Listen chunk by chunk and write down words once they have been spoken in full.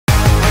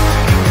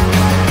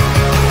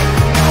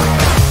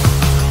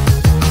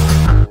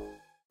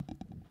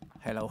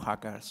Hello,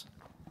 hackers.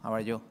 How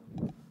are you?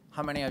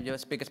 How many of you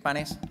speak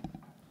Spanish?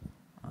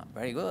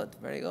 Very good,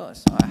 very good.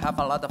 So I have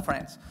a lot of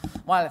friends.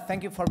 Well,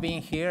 thank you for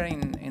being here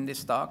in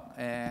this talk.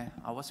 I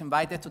was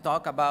invited to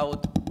talk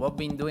about what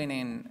we've been doing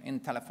in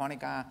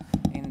Telefonica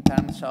in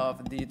terms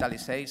of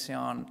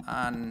digitalization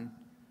and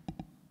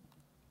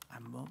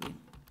I'm moving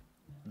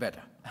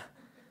better.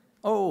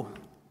 Oh,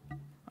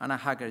 I'm a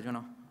hacker, you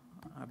know.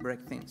 I break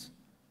things.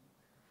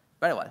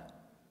 Very well.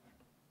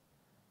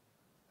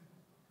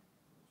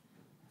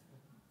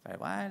 Very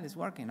well, it's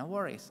working, no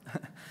worries.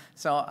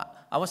 So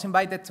I was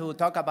invited to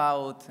talk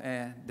about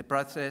the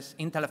process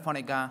in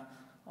Telefonica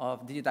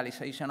of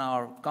digitalization of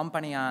our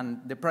company and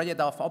the project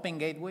of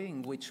OpenGateway,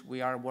 in which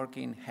we are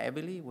working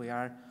heavily. We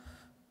are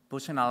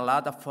pushing a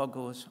lot of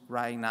focus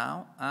right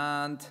now.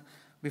 And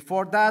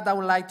before that, I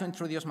would like to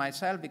introduce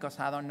myself, because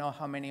I don't know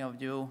how many of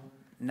you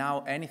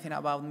know anything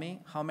about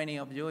me. How many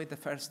of you, it's the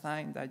first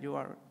time that you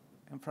are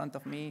in front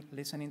of me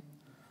listening?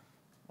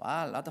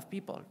 Wow, a lot of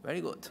people, very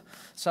good.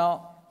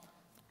 So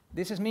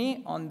this is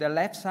me on the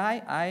left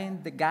side.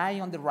 I'm the guy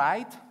on the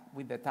right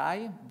with the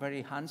tie,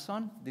 very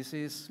handsome. This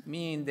is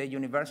me in the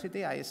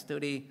university. I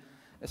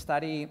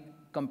study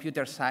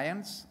computer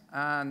science.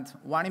 And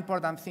one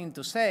important thing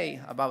to say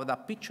about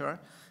that picture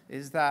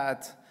is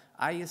that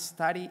I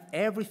study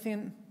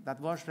everything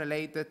that was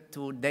related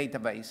to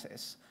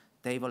databases,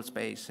 table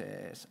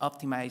spaces,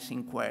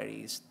 optimizing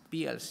queries,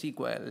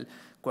 PL/SQL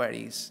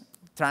queries,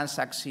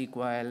 Transact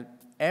SQL,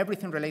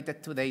 everything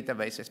related to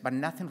databases, but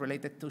nothing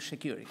related to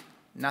security.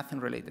 Nothing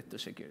related to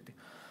security.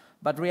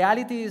 But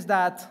reality is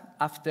that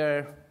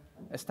after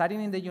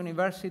studying in the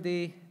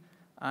university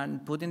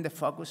and putting the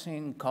focus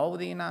in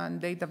coding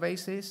and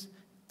databases,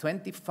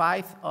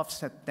 25th of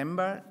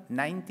September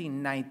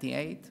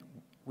 1998,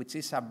 which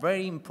is a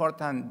very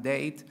important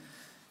date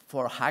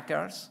for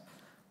hackers,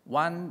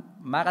 one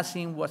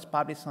magazine was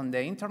published on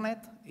the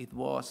internet. It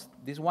was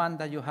this one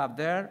that you have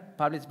there,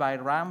 published by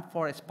Ram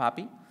Forest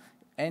Papi,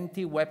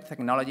 Anti-Web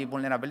Technology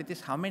Vulnerabilities.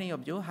 How many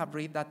of you have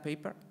read that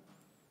paper?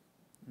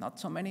 Not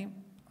so many.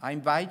 I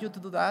invite you to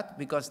do that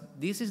because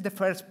this is the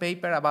first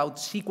paper about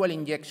SQL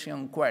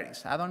injection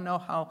queries. I don't know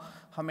how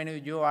many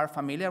of you are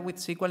familiar with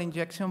SQL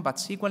injection, but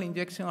SQL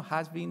injection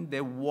has been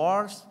the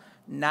worst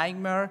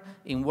nightmare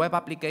in web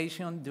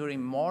application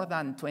during more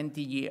than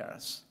 20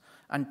 years.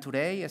 And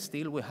today,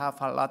 still, we have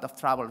a lot of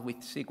trouble with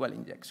SQL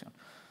injection.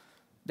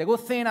 The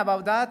good thing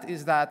about that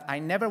is that I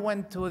never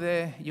went to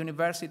the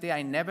university,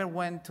 I never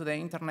went to the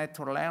internet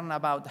to learn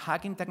about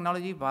hacking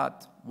technology,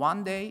 but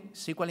one day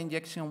SQL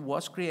injection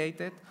was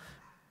created,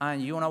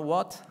 and you know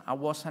what? I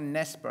was an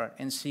expert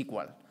in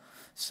SQL.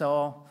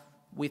 So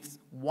with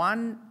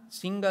one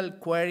single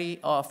query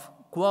of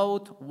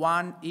quote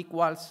 1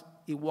 equals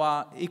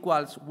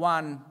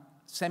 1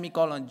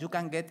 semicolon, you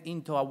can get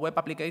into a web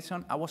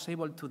application. I was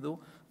able to do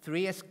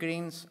 3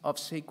 screens of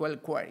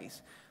SQL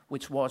queries,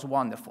 which was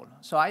wonderful.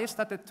 So I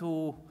started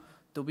to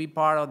be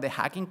part of the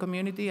hacking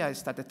community. I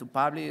started to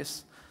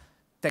publish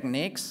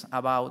techniques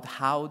about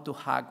how to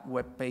hack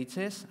web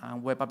pages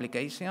and web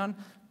application.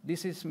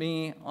 This is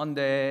me on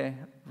the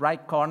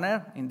right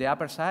corner in the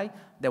upper side.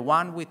 The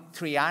one with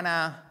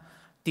Triana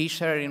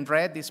t-shirt in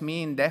red is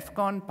me in DEF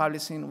CON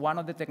publishing one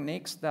of the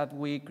techniques that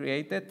we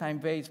created,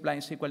 time-based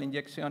blind SQL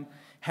injection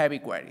heavy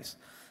queries.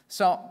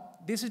 So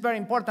this is very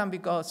important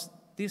because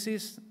this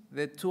is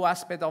the two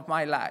aspects of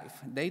my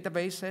life,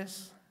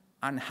 databases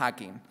and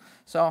hacking.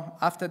 So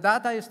after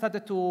that, I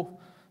started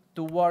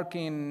to work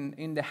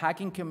in the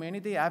hacking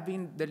community. I've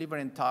been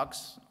delivering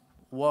talks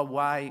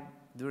worldwide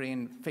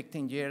during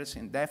 15 years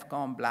in DEF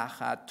CON, Black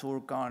Hat,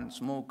 TourCon,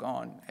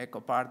 SmoothCon, Echo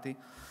Party.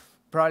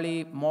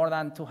 Probably more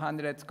than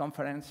 200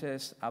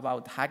 conferences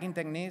about hacking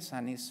techniques,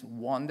 and it's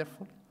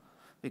wonderful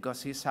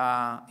because it's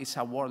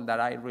a world that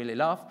I really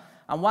love.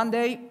 And one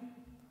day,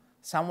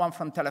 someone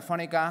from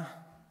Telefonica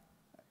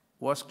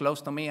was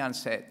close to me and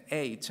said,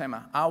 hey,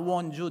 Chema, I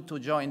want you to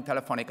join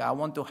Telefonica. I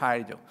want to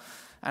hire you.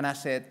 And I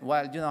said,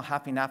 well, you don't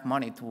have enough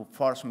money to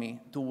force me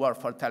to work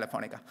for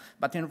Telefonica.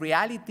 But in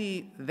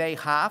reality, they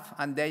have,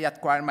 and they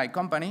acquired my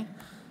company.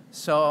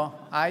 So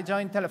I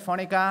joined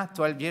Telefonica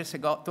 12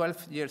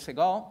 years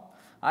ago.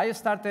 I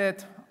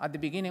started at the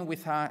beginning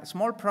with a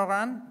small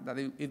program that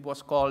it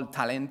was called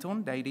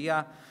Talentum. The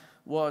idea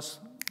was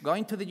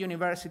going to the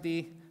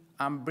university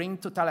and bring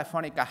to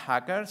Telefonica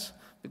hackers,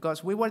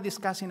 because we were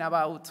discussing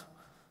about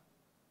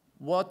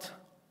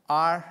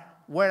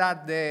where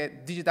are the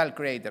digital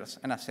creators?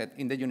 And I said,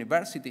 in the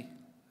university,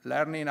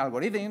 learning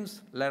algorithms,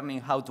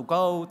 learning how to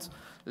code,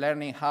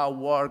 learning how to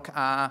work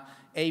a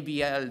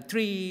ABL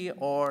tree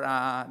or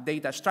a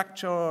data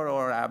structure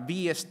or a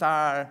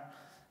B-star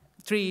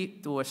tree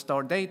to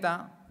store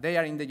data. They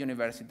are in the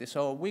university.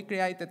 So we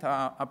created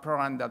a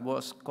program that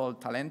was called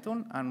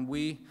Talentum, and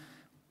we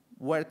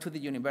were to the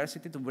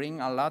university to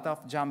bring a lot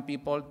of young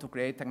people to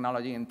create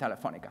technology in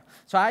Telefonica.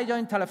 So I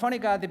joined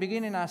Telefonica at the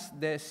beginning as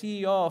the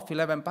CEO of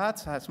 11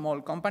 Paths, a small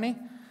company.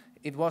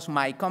 It was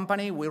my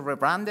company. We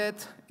rebranded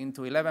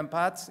into 11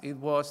 Paths. It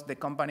was the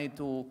company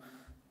to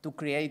to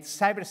create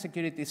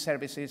cybersecurity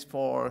services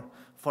for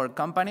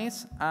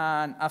companies.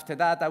 And after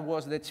that, I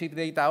was the Chief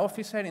Data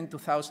Officer in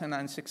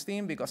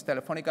 2016 because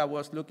Telefonica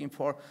was looking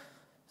for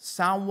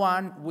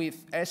someone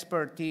with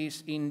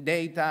expertise in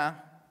data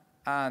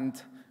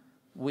and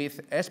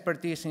with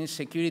expertise in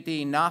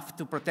security enough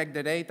to protect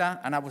the data,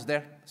 and I was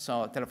there,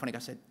 so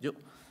Telefonica said, you.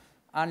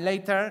 And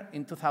later,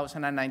 in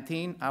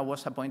 2019, I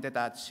was appointed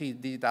as Chief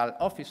Digital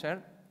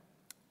Officer.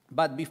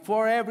 But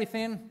before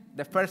everything,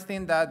 the first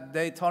thing that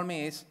they told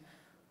me is,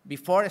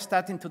 before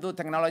starting to do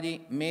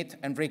technology, meet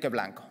Enrique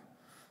Blanco.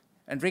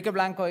 Enrique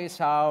Blanco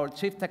is our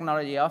Chief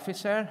Technology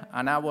Officer,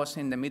 and I was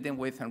in the meeting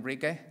with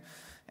Enrique,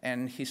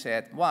 and he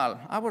said, well,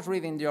 I was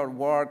reading your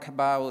work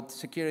about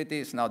security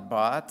is not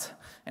bad.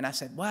 And I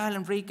said, well,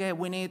 Enrique,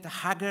 we need a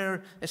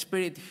hacker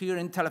spirit here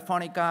in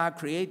Telefonica,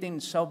 creating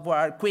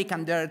software quick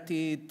and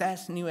dirty,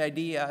 test new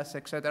ideas,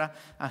 etc.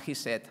 And he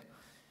said,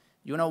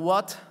 you know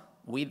what?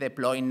 We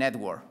deploy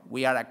network.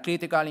 We are a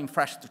critical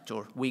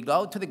infrastructure. We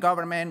go to the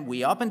government,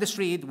 we open the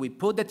street, we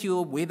put the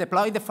tube, we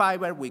deploy the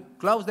fiber, we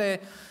close the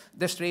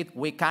street.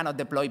 We cannot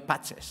deploy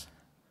patches.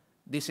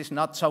 This is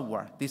not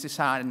software. This is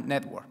our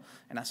network.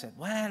 And I said,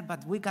 well,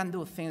 but we can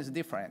do things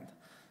different.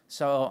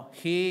 So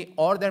he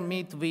ordered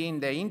me to be in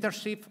the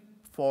internship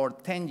for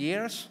 10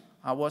 years.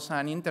 I was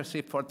an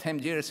internship for 10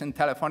 years in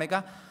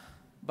Telefonica.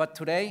 But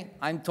today,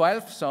 I'm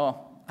 12, so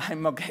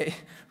I'm OK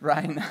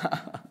right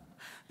now.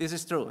 This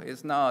is true.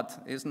 It's not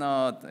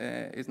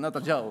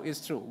a joke.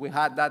 It's true. We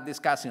had that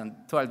discussion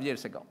 12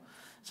 years ago.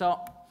 So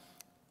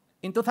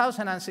in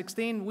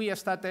 2016, we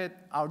started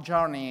our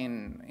journey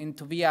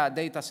into be a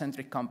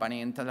data-centric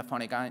company in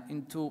Telefonica,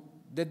 into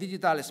the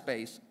digital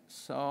space.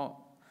 So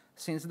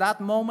since that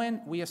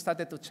moment, we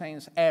started to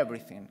change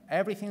everything.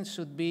 Everything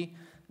should be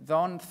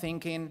done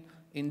thinking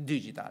in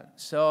digital.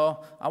 So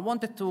I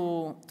wanted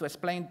to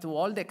explain to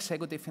all the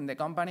executives in the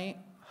company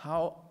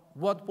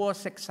what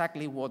was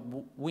exactly what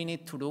we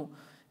need to do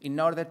in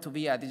order to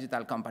be a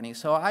digital company.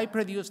 So I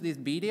produced this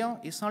video.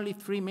 It's only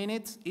 3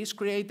 minutes. It's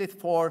created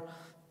for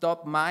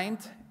top mind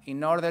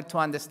in order to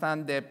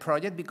understand the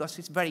project because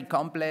it's very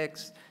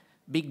complex,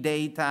 big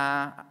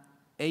data,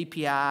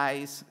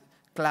 APIs,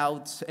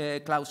 cloud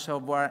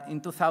software in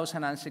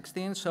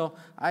 2016. So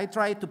I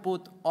tried to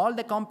put all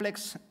the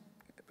complex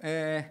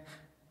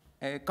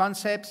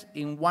concepts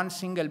in one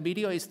single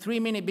video. It's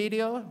 3-minute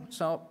video,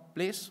 so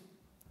please.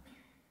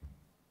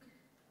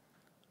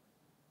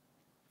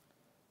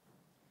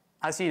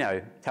 As you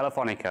know,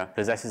 Telefonica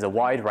possesses a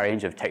wide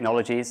range of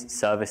technologies,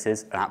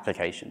 services, and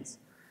applications.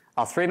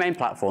 Our 3 main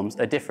platforms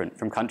are different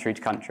from country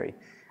to country,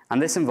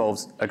 and this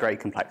involves a great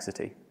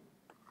complexity.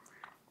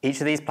 Each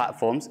of these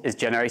platforms is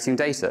generating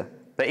data,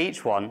 but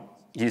each one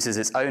uses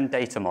its own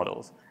data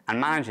models and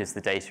manages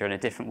the data in a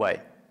different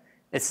way.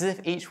 It's as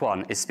if each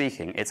one is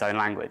speaking its own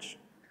language.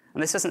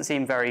 And this doesn't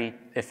seem very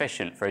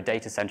efficient for a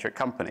data-centric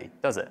company,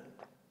 does it?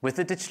 With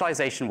the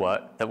digitalization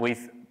work that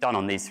we've done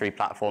on these 3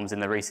 platforms in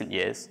the recent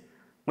years,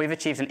 we've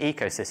achieved an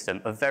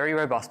ecosystem of very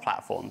robust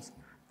platforms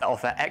that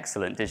offer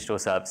excellent digital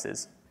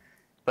services.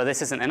 But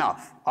this isn't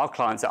enough. Our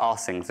clients are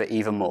asking for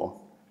even more.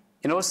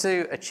 In order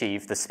to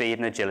achieve the speed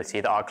and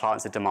agility that our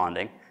clients are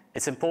demanding,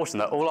 it's important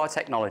that all our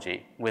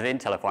technology within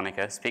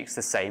Telefonica speaks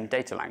the same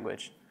data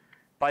language.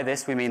 By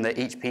this, we mean that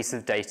each piece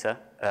of data,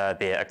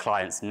 be it a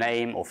client's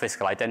name or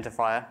physical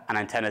identifier, an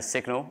antenna's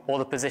signal, or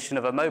the position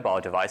of a mobile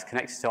device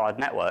connected to our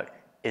network,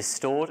 is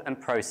stored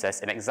and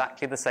processed in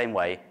exactly the same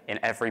way in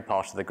every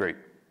part of the group.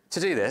 To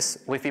do this,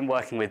 we've been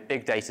working with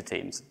big data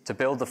teams to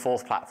build the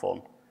 4th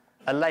platform,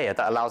 a layer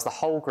that allows the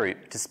whole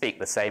group to speak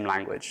the same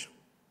language.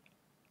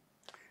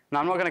 Now,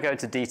 I'm not going to go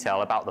into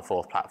detail about the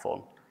 4th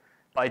platform,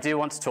 but I do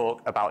want to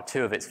talk about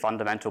 2 of its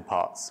fundamental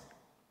parts.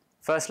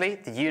 Firstly,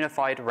 the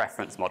Unified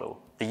Reference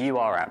Model, the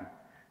URM.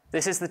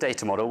 This is the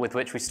data model with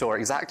which we store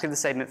exactly the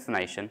same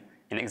information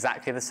in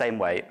exactly the same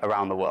way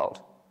around the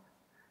world.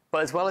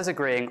 But as well as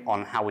agreeing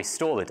on how we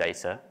store the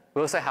data,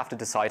 we also have to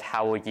decide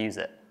how we'll use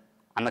it.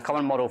 And the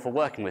common model for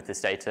working with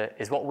this data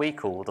is what we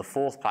call the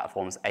 4th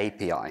platform's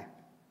API.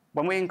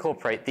 When we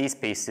incorporate these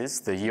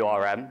pieces, the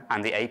URM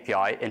and the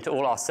API, into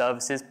all our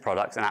services,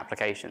 products, and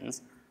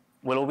applications,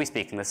 we'll all be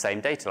speaking the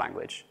same data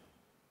language.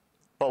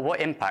 But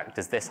what impact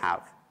does this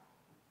have?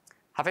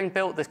 Having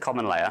built this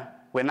common layer,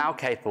 we're now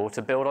capable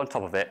to build on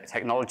top of it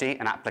technology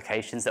and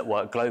applications that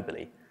work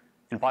globally.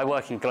 And by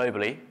working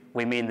globally,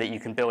 we mean that you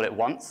can build it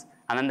once,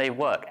 and then they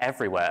work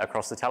everywhere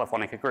across the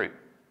Telefonica group.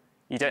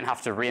 You don't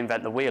have to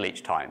reinvent the wheel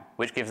each time,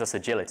 which gives us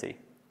agility.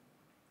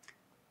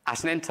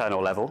 At an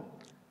internal level,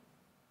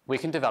 we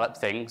can develop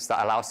things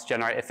that allow us to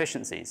generate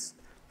efficiencies.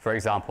 For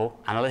example,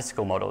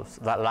 analytical models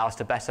that allow us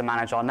to better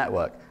manage our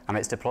network and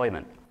its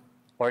deployment,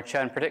 or a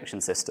churn prediction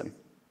system.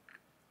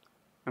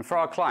 And for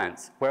our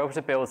clients, we're able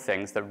to build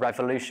things that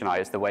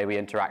revolutionize the way we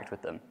interact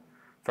with them.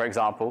 For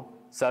example,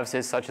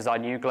 services such as our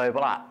new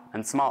global app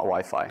and smart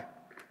Wi-Fi,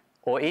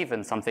 or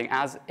even something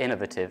as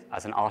innovative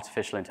as an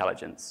artificial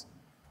intelligence.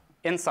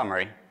 In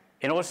summary,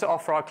 in order to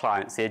offer our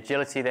clients the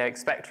agility they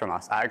expect from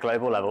us at a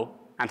global level,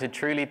 and to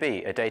truly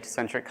be a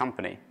data-centric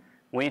company,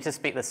 we need to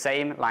speak the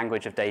same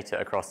language of data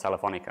across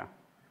Telefonica.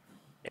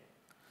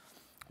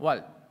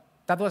 Well,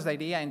 that was the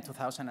idea in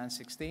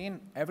 2016.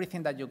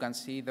 Everything that you can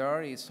see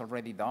there is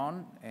already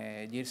done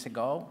years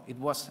ago. It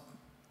was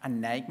a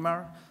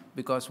nightmare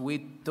because we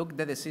took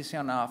the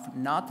decision of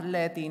not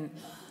letting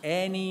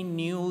any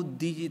new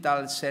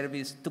digital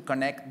service to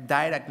connect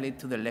directly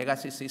to the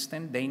legacy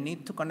system. They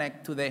need to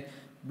connect to the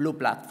blue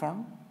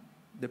platform,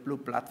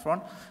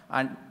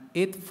 and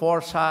it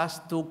forced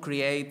us to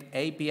create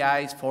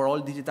APIs for all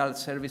digital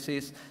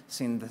services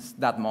since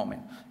that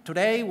moment.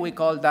 Today, we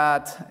call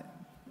that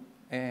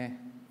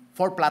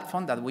for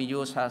platform that we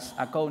use as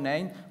a code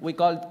name, we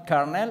call it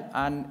kernel,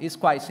 and it's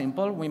quite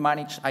simple. We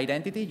manage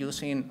identity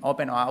using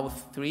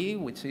OpenOAuth 3,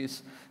 which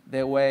is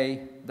the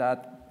way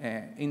that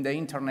in the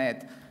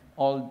internet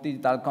all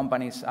digital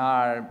companies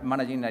are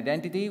managing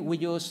identity. We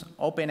use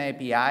open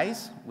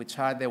APIs, which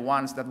are the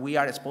ones that we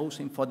are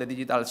exposing for the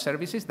digital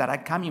services that are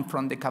coming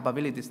from the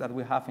capabilities that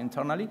we have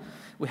internally.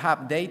 We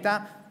have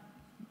data.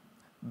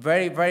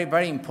 Very, very,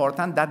 very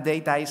important. That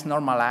data is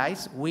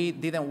normalized. We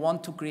didn't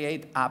want to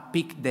create a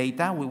peak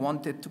data. We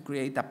wanted to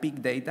create a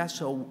peak data.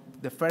 So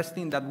the first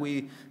thing that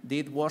we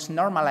did was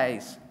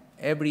normalize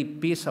every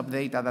piece of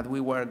data that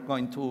we were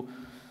going to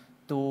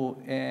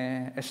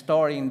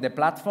store in the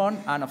platform.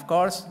 And of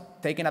course,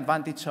 taking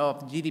advantage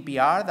of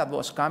GDPR that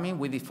was coming,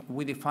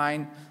 we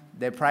defined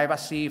the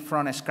privacy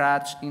from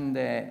scratch in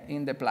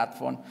the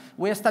platform.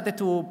 We started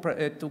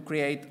to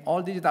create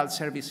all digital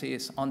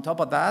services on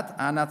top of that,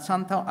 and at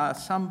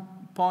some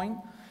point,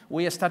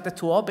 we started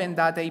to open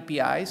that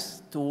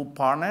APIs to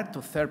partner,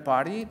 to third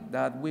party,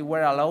 that we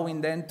were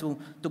allowing them to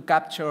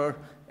capture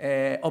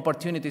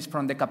opportunities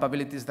from the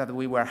capabilities that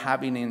we were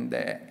having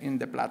in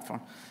the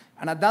platform.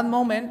 And at that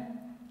moment,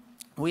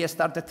 we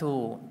started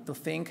to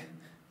think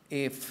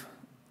if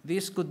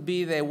this could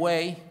be the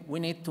way we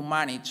need to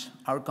manage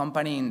our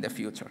company in the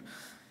future.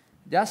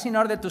 Just in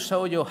order to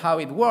show you how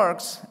it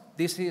works,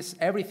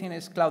 everything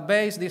is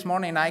cloud-based. This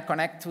morning, I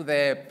connect to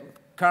the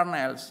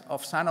kernels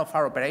of some of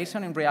our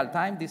operation in real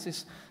time. This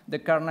is the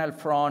kernel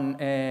from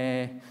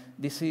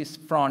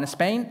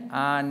Spain,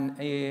 and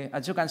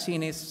as you can see,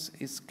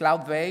 it's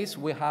cloud-based.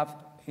 We have,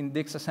 in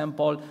this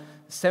example,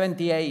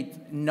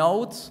 78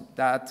 nodes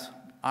that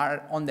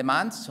are on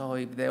demand, so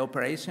if the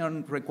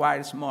operation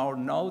requires more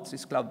nodes,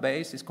 it's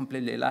cloud-based, it's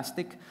completely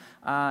elastic.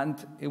 And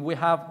we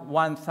have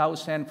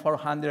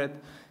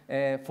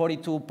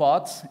 1,442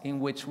 pods in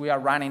which we are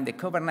running the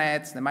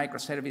Kubernetes, the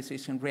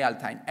microservices in real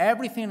time.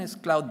 Everything is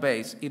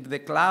cloud-based. If the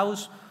cloud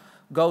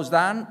goes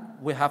down,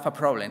 we have a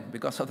problem.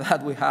 Because of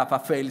that, we have a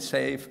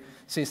fail-safe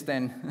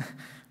system,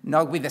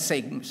 not with the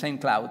same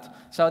cloud.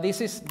 So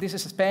this is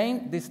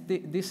Spain. This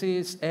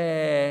is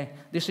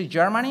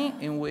Germany,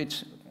 in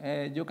which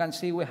you can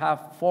see we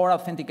have 4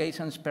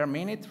 authentications per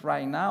minute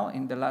right now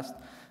in the last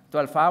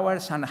 12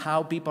 hours, and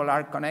how people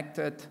are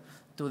connected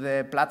to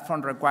the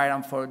platform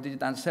required for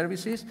digital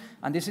services.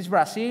 And this is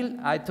Brazil.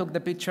 I took the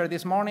picture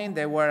this morning.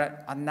 They were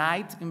at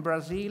night in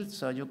Brazil,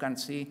 so you can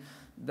see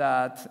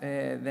that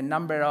the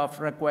number of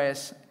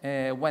requests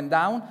went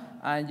down,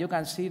 and you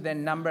can see the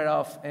number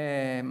of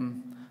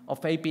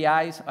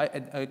APIs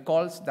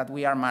calls that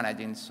we are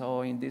managing.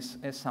 So in this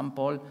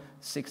example,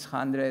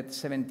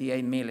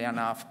 678 million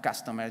of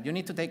customers. You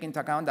need to take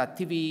into account that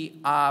TV,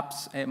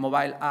 apps,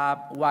 mobile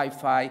app,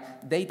 Wi-Fi,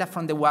 data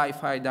from the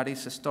Wi-Fi that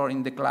is stored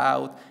in the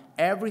cloud,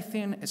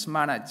 everything is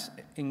managed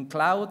in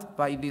cloud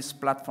by this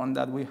platform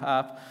that we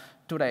have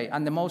today.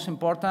 And the most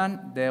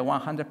important, the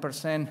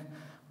 100%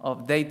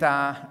 of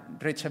data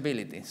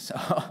reachability. So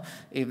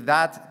if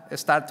that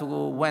starts to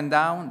went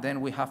down,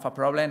 then we have a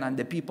problem, and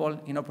the people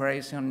in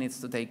operation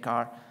needs to take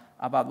care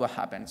about what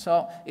happened.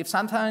 So if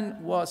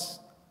someone was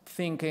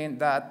thinking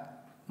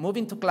that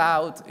moving to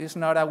cloud is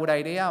not a good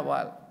idea,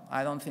 well,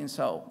 I don't think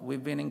so.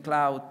 We've been in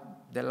cloud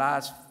the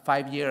last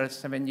 5 years,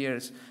 7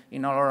 years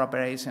in all our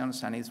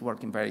operations, and it's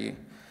working very,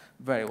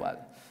 very well.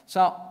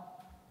 So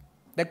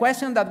the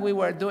question that we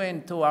were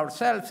doing to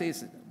ourselves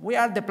is, we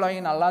are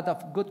deploying a lot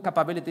of good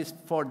capabilities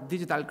for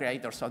digital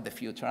creators of the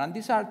future. And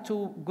these are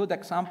 2 good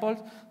examples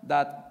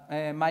that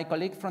my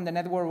colleagues from the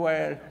network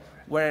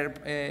were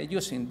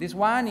using. This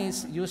one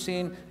is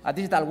using a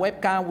digital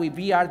webcam with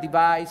VR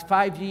device,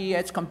 5G,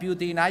 edge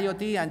computing,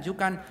 IoT, and you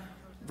can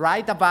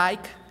ride a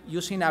bike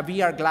using a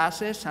VR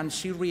glasses and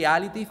see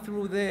reality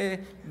through the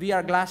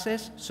VR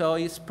glasses. So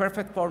it's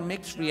perfect for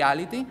mixed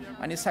reality,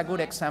 and it's a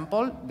good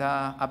example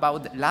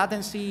about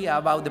latency,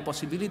 about the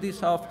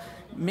possibilities of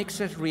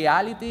mixed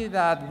reality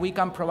that we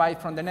can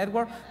provide from the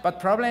network. But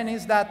problem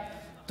is that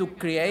to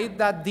create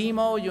that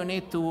demo, you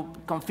need to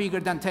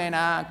configure the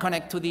antenna,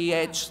 connect to the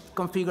edge,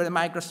 configure the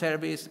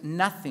microservice.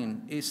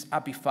 Nothing is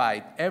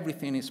API-fied.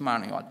 Everything is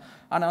manual.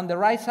 And on the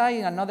right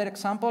side, another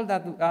example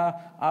that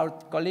our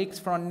colleagues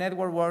from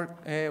network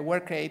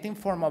were creating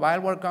for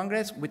Mobile World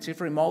Congress, which is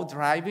remote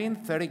driving,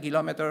 30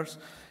 kilometers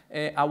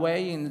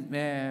away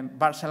in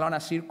Barcelona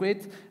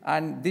circuit,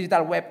 and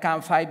digital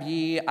webcam,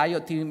 5G,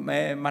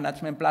 IoT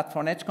management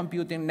platform, edge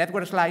computing,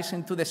 network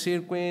slicing to the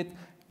circuit,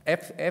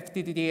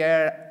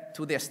 FTTR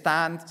to the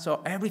stand.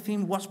 So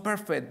everything was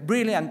perfect,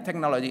 brilliant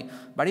technology,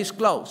 but it's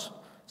closed.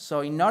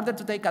 So in order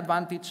to take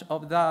advantage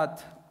of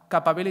that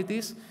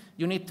capabilities,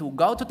 you need to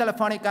go to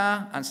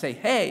Telefonica and say,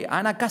 hey,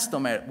 I'm a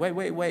customer.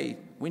 Wait.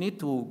 We need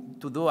to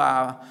do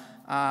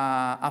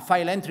a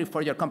file entry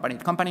for your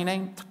company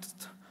name.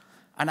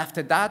 And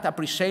after that, a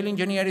pre-sale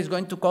engineer is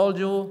going to call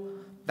you.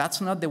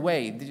 That's not the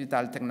way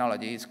digital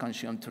technology is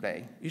consumed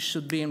today. It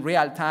should be in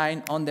real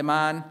time, on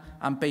demand,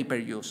 and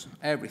pay-per-use,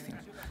 everything.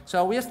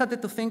 So we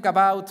started to think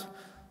about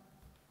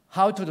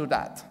how to do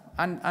that.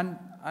 And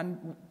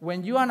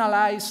when you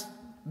analyze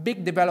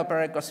big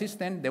developer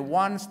ecosystem, the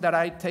ones that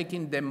are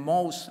taking the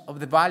most of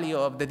the value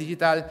of the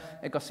digital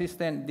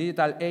ecosystem,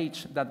 digital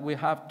age that we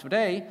have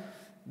today,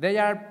 they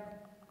are,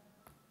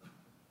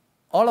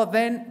 all of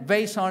them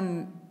based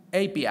on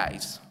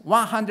APIs.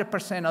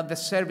 100% of the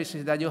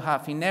services that you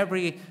have in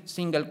every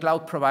single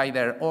cloud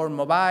provider or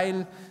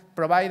mobile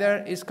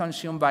provider is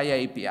consumed by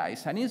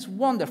APIs. And it's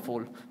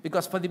wonderful,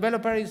 because for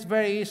developers it's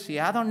very easy.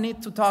 I don't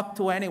need to talk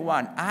to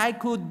anyone. I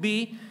could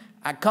be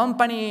a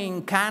company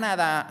in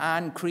Canada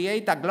and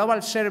create a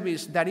global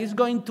service that is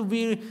going to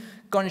be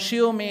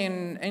consumed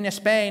in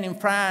Spain, in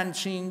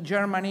France, in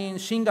Germany, in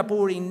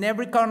Singapore, in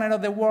every corner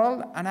of the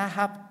world, and I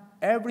have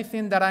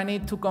everything that I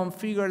need to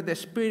configure the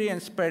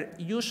experience per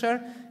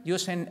user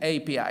using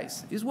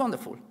APIs. It's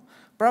wonderful.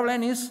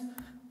 Problem is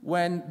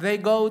when they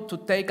go to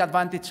take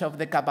advantage of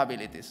the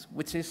capabilities,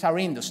 which is our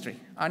industry.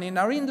 And in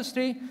our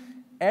industry,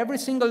 every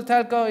single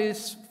telco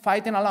is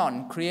fighting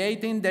alone,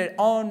 creating their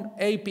own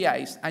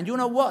APIs. And you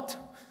know what?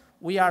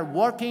 We are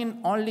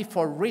working only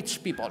for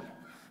rich people,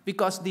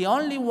 because the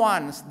only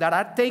ones that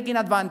are taking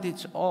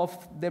advantage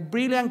of the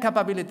brilliant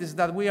capabilities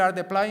that we are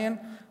deploying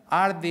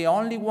are the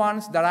only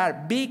ones that are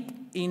big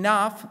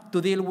enough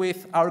to deal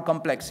with our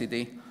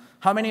complexity.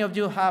 How many of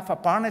you have a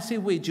partnership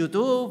with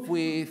YouTube,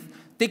 with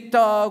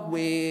TikTok,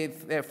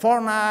 with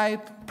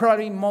Fortnite?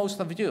 Probably most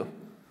of you.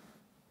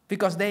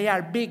 Because they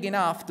are big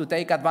enough to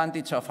take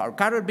advantage of our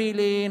carrier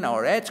billing,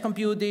 our edge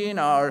computing,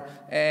 our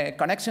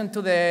connection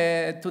to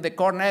the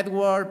core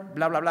network,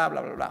 blah, blah, blah,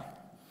 blah, blah, blah.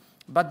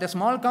 But the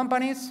small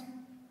companies,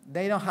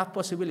 they don't have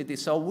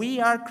possibilities. So we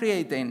are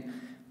creating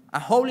a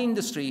whole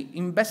industry,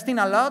 investing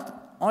a lot,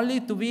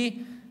 only to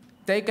be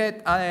taken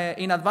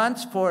in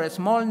advance for a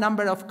small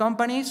number of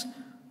companies,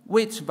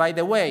 which, by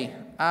the way,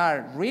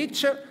 are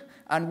rich,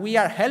 and we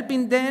are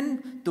helping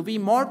them to be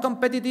more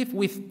competitive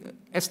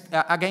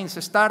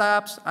against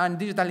startups and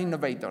digital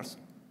innovators,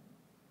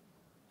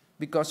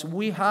 because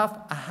we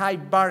have a high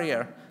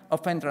barrier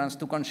of entrance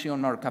to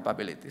consume our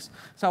capabilities.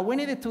 So we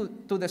needed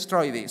to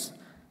destroy this.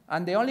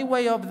 And the only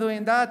way of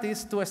doing that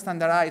is to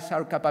standardize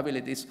our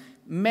capabilities,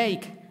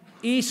 make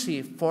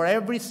easy for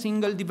every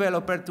single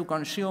developer to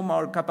consume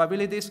our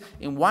capabilities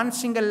in one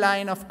single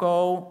line of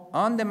code,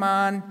 on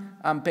demand,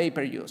 and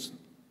pay-per-use.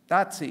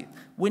 That's it.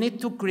 We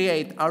need to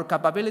create our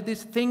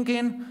capabilities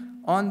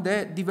thinking on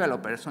the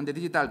developers, on the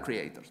digital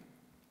creators.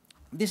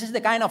 This is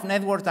the kind of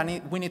network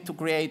that we need to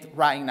create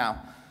right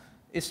now.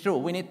 It's true,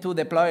 we need to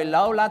deploy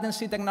low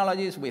latency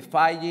technologies with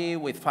 5G,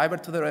 with fiber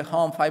to the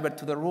home, fiber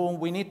to the room.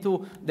 We need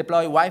to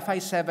deploy Wi-Fi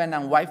 7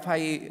 and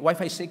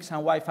Wi-Fi 6 and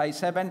Wi-Fi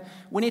 7.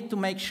 We need to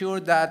make sure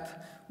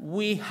that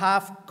we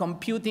have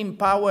computing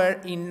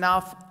power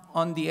enough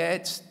on the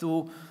edge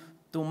to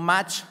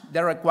match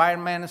the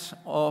requirements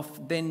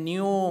of the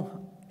new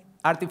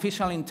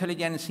artificial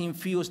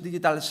intelligence-infused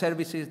digital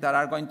services that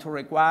are going to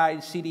require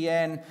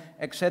CDN,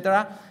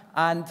 etc.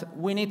 And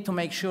we need to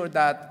make sure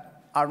that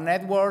our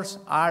networks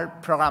are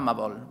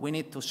programmable. We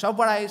need to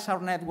softwareize our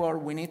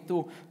network. We need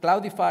to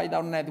cloudify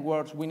our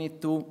networks. We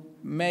need to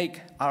make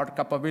our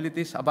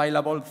capabilities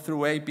available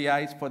through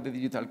APIs for the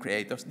digital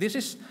creators. This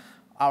is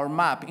our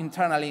map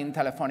internally in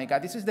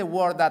Telefonica. This is the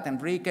work that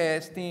Enrique,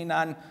 Steen,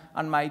 and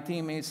my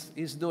team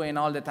is doing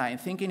all the time,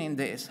 thinking in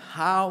this.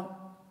 How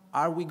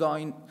are we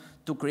going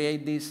to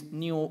create this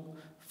new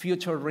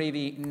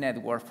future-ready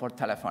network for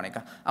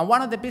Telefonica? And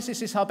one of the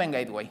pieces is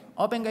OpenGateway.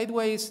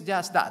 OpenGateway is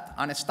just that,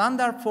 and a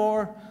standard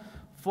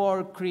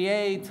for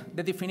create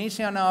the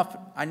definition of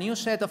a new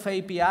set of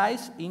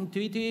APIs,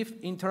 intuitive,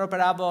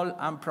 interoperable,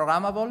 and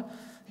programmable,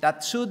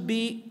 that should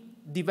be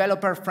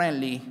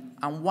developer-friendly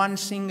and one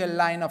single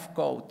line of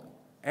code.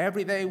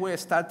 Every day we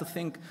start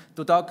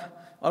to talk,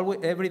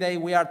 every day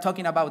we are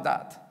talking about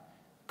that.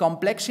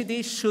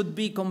 Complexity should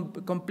be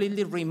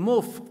completely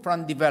removed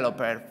from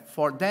developer.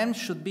 For them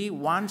should be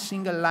one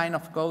single line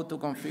of code to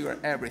configure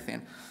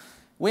everything.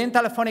 We in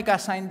Telefonica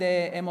signed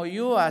the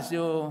MOU,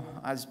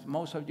 as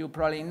most of you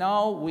probably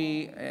know.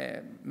 We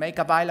make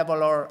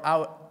available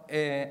our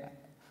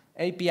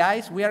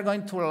APIs. We are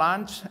going to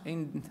launch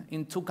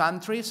in 2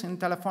 countries in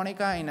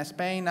Telefonica, in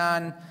Spain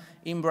and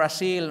in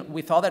Brazil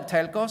with other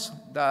telcos,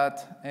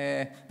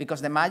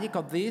 because the magic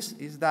of this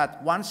is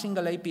that one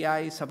single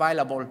API is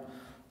available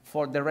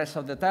for the rest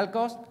of the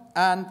telcos.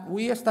 And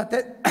we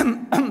started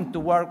to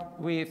work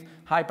with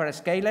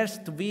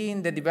hyperscalers to be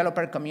in the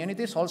developer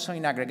communities, also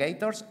in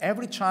aggregators.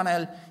 Every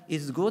channel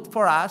is good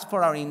for us,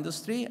 for our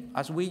industry.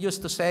 As we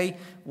used to say,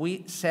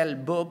 we sell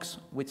books,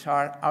 which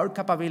are our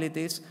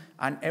capabilities,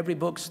 and every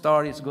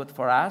bookstore is good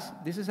for us.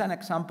 This is an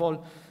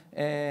example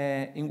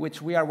in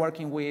which we are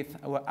working with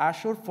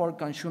Azure for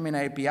consuming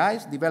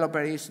APIs.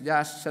 Developers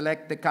just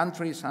select the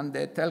countries and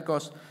the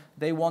telcos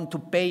they want to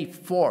pay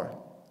for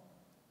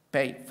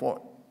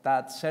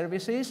that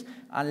services,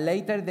 and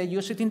later they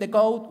use it in the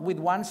code with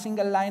one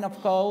single line of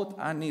code,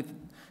 and if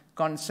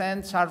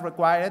consents are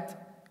required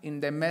in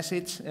the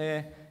message,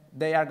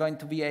 they are going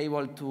to be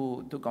able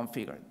to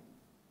configure.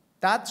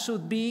 That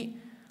should be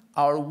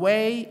our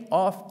way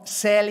of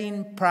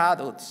selling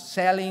products,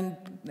 selling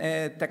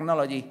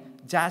technology.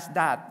 Just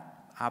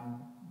that, a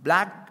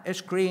black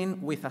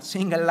screen with a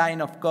single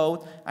line of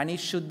code, and it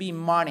should be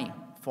money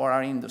for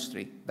our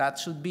industry. That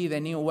should be the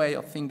new way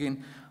of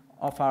thinking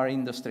of our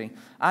industry.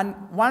 And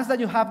once that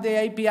you have the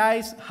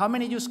APIs, how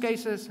many use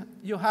cases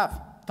you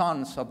have?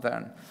 Tons of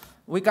them.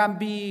 I can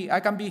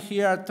be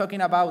here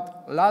talking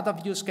about a lot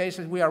of use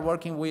cases we are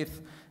working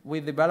with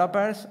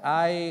developers.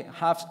 I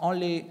have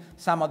only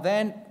some of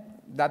them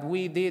that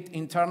we did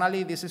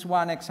internally. This is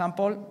one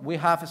example. We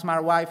have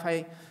smart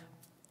Wi-Fi,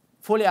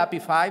 fully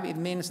API5. It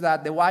means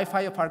that the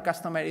Wi-Fi of our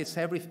customer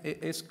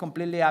is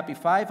completely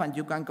API5, and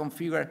you can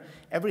configure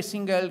every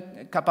single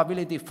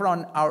capability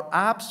from our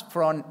apps,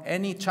 from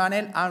any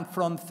channel, and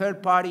from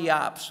third-party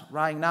apps.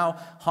 Right now,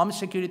 home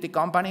security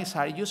companies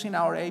are using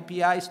our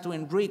APIs to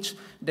enrich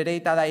the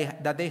data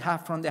that they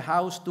have from the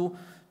house to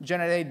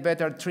generate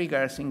better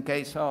triggers in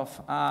case of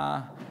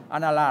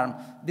an alarm.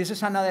 This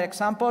is another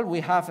example. We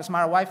have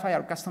smart Wi-Fi.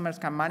 Our customers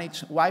can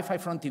manage Wi-Fi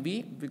from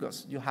TV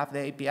because you have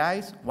the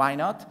APIs. Why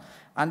not?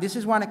 And this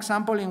is one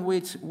example in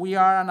which we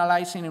are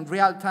analyzing in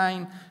real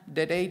time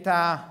the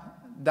data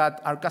that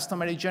our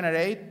customers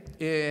generate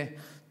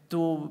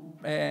to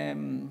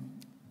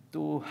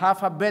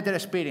have a better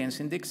experience.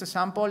 In this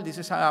example, this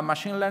is a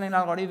machine learning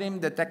algorithm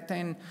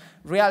detecting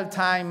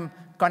real-time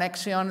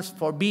connections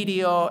for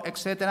video,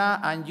 etc.,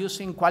 and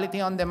using quality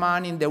on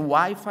demand in the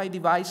Wi-Fi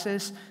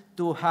devices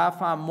to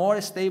have a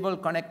more stable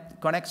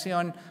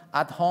connection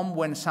at home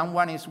when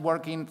someone is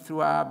working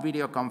through a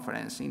video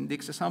conference. In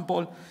this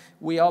example,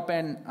 we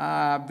open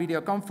a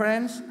video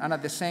conference, and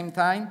at the same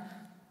time,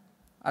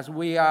 as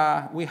we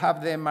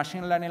have the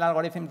machine learning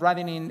algorithm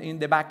running in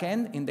the back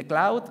end, in the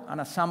cloud,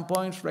 and at some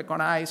points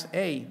recognize,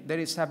 hey, there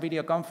is a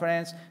video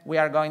conference, we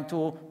are going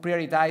to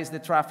prioritize the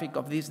traffic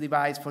of this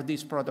device for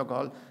this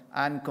protocol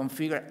and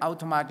configure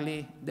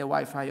automatically the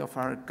Wi-Fi of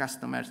our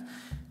customers.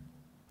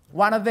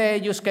 One of the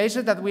use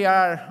cases that we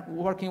are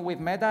working with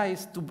Meta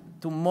is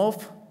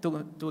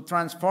to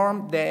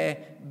transform the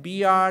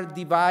VR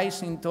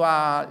device into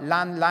a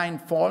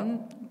landline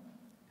phone.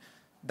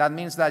 That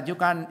means that you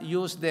can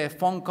use the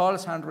phone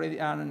calls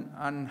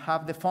and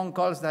have the phone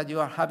calls that you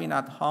are having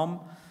at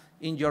home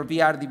in your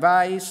VR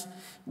device.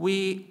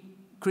 We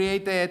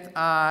created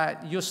a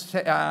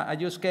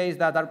use case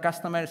that our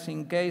customers,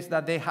 in case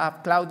that they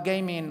have cloud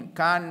gaming,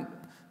 can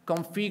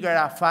configure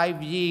a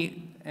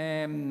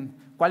 5G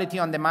quality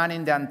on demand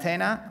in the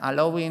antenna,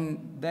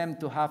 allowing them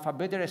to have a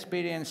better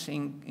experience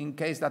in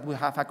case that we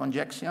have a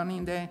congestion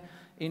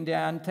in the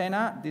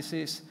antenna. This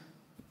is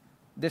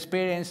the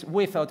experience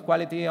without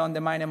quality on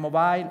demand in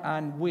mobile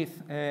and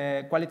with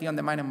quality on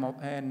demand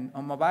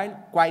on mobile.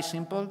 Quite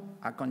simple,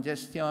 a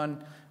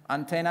congestion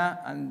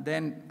antenna, and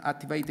then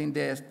activating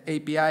the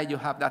API, you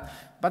have that.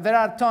 But there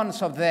are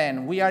tons of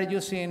them. We are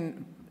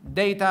using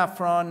data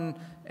from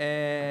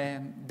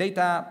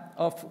data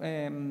of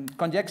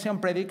congestion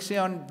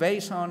prediction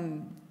based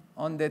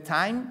on the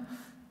time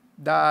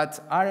that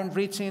are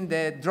enriching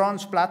the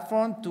drones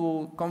platform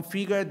to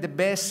configure the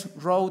best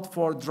route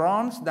for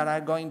drones that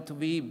are going to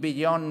be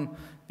beyond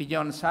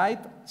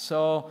site.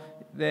 So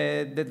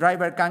the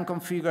driver can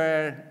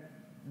configure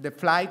the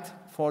flight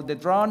for the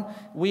drone.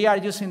 We are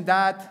using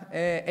that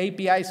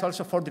APIs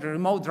also for the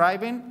remote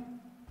driving.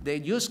 The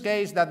use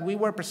case that we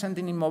were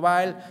presenting in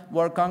Mobile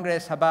World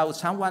Congress about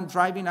someone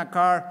driving a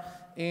car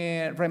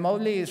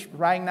remotely is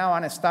right now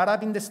a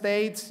startup in the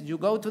States. You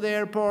go to the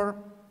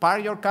airport,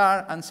 park your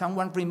car, and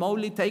someone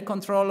remotely take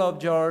control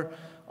of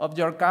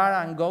your car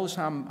and goes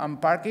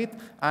and park it.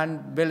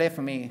 And believe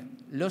me,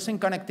 losing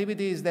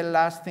connectivity is the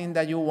last thing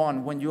that you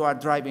want when you are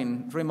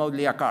driving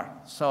remotely a car.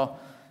 So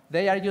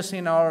they are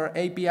using our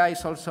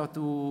APIs also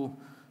to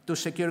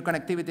secure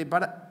connectivity,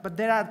 but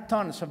there are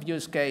tons of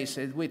use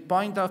cases with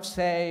point of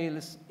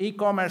sales,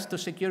 e-commerce to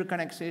secure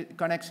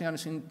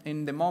connections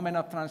in the moment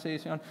of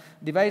transition,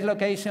 device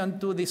location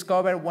to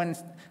discover when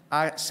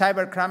a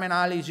cyber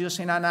criminal is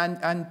using an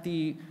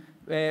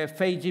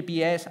anti-fake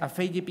GPS, a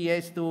fake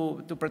GPS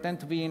to pretend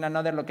to be in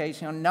another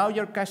location. Now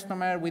your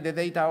customer with the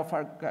data of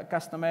our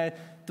customer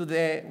to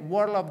the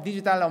world of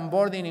digital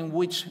onboarding in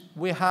which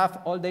we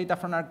have all data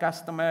from our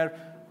customer,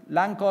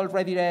 LAN call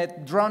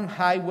redirect, drone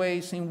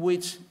highways in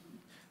which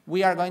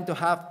we are going to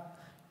have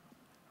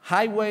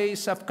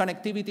highways of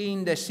connectivity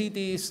in the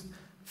cities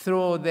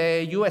through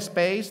the US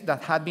space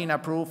that had been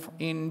approved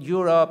in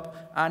Europe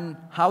and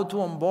how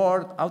to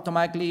onboard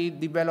automatically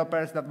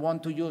developers that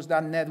want to use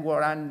that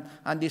network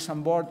and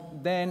disemboard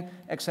them,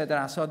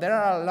 etc. So there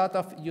are a lot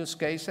of use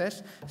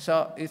cases.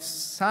 So if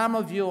some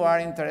of you are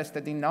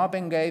interested in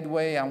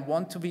OpenGateway and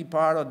want to be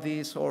part of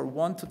this or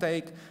want to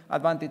take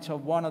advantage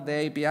of one of the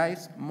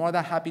APIs, more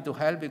than happy to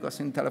help, because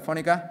in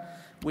Telefonica,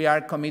 we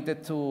are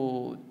committed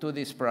to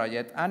this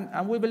project.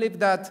 And we believe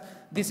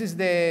that this is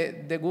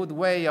the good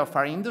way of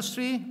our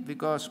industry,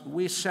 because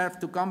we serve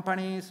to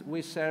companies,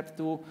 we serve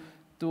to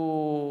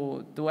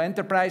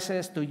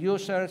enterprises, to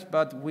users,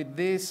 but with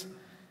this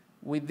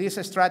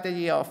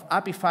strategy of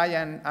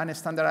Appify and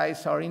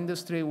standardize our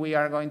industry, we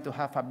are going to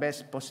have a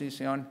best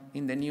position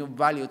in the new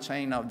value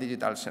chain of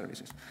digital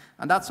services.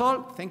 And that's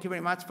all. Thank you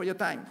very much for your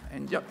time.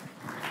 Enjoy.